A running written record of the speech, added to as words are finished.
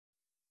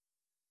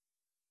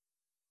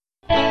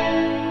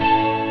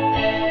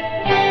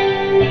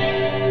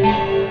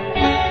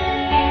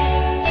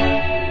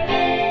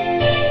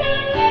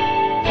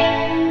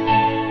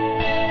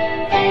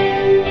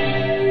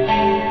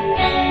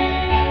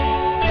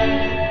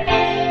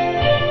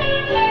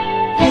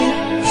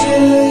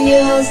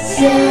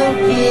yourself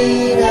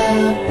in a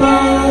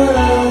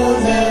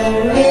bottle and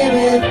leave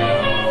it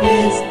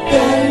with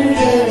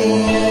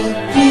tangerine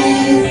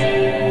trees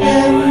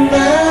and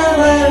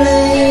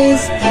marmalade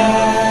sky.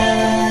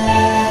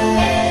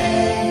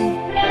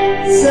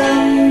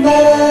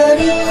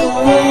 Somebody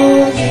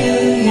called you,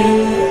 you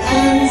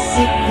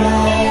answer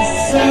quite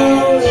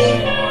slowly.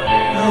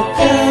 Look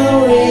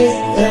out with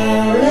the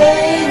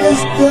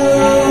latest go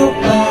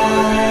by.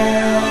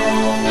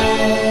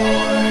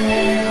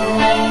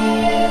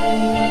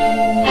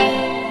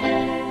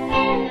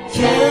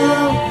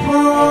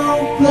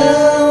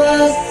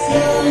 Flowers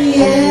so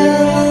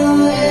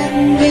yellow and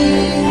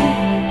green,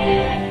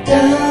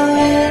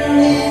 darling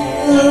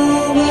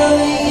over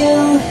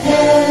your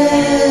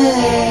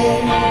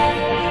head.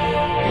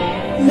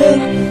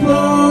 Look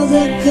for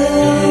the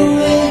girl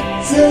with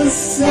the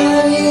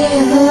sunny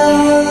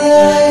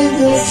eyes,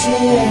 she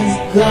is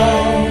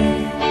gone.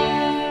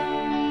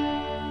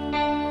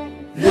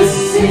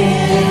 Lucy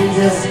in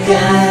the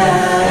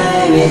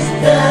sky with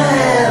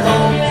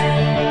diamonds.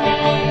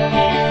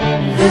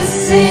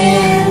 Lucy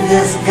in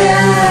the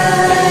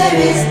sky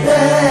with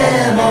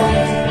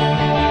diamonds.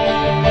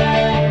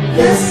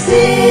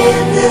 Lucy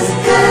in the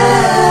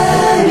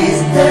sky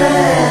with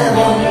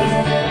diamonds.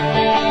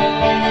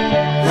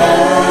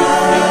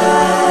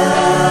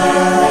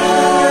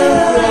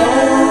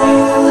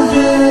 Roll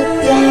her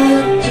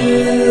down to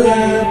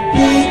a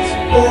beach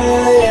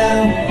by a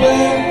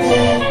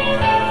fountain,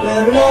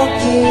 where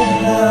rocking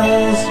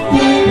house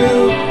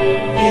people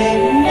get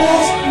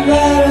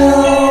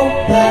marshmallow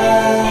pie.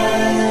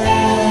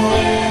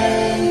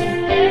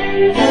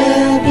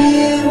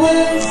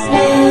 Everyone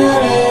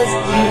smiles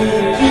to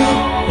keep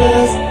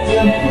us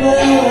the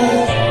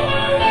flowers,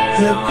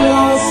 the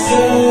girls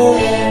so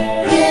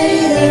empty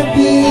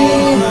behind.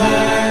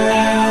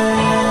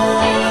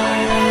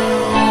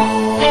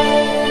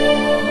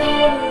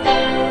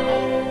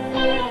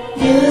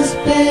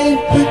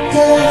 Newspaper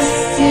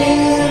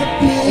casting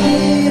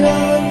appear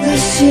on the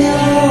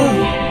shore,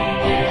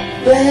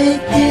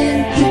 waiting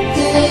to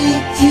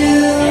take you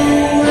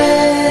away.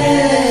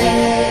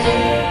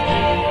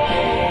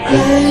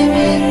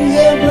 Climbing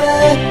the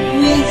back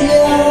with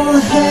your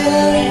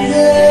hands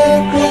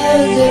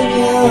across and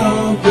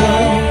you're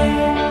gone.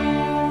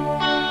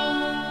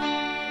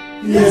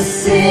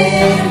 Lucy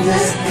in the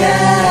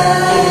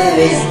sky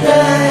with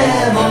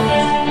diamonds.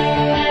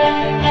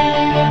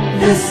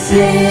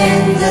 Lucy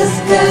in the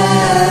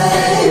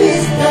sky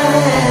with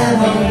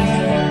diamonds.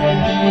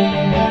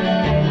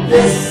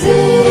 Lucy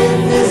in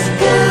the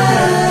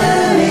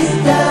sky with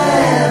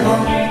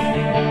diamonds.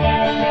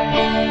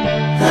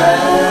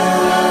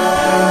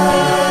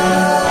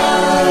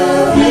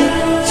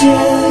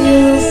 Picture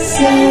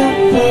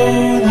yourself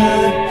on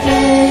a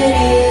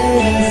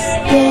train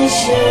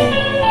station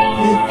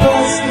with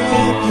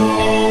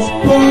baskets,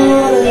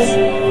 borders,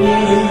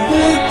 with a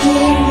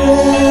looking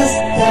glass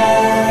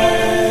eye.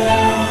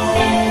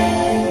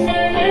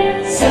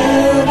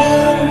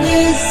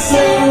 Suddenly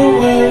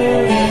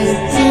someone is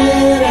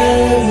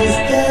telling the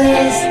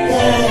sky.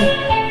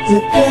 The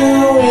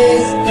girl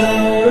is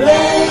gone,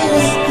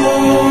 let's go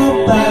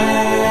by.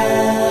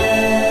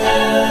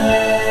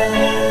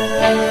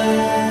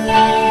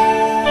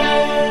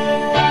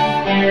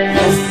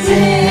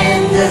 Lucy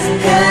in the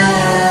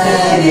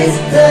sky is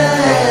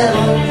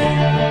diamond.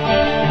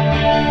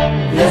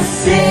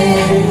 Lucy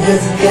in the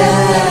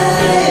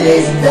sky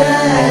is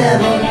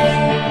diamond.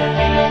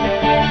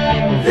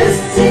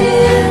 Lucy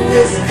in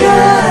the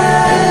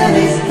sky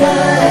is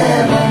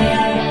diamond.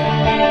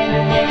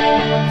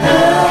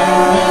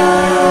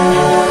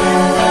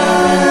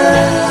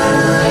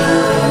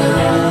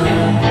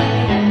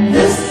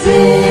 Lucy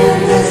in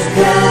the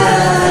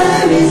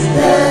sky is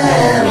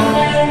diamond.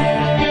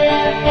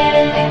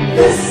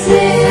 Lucy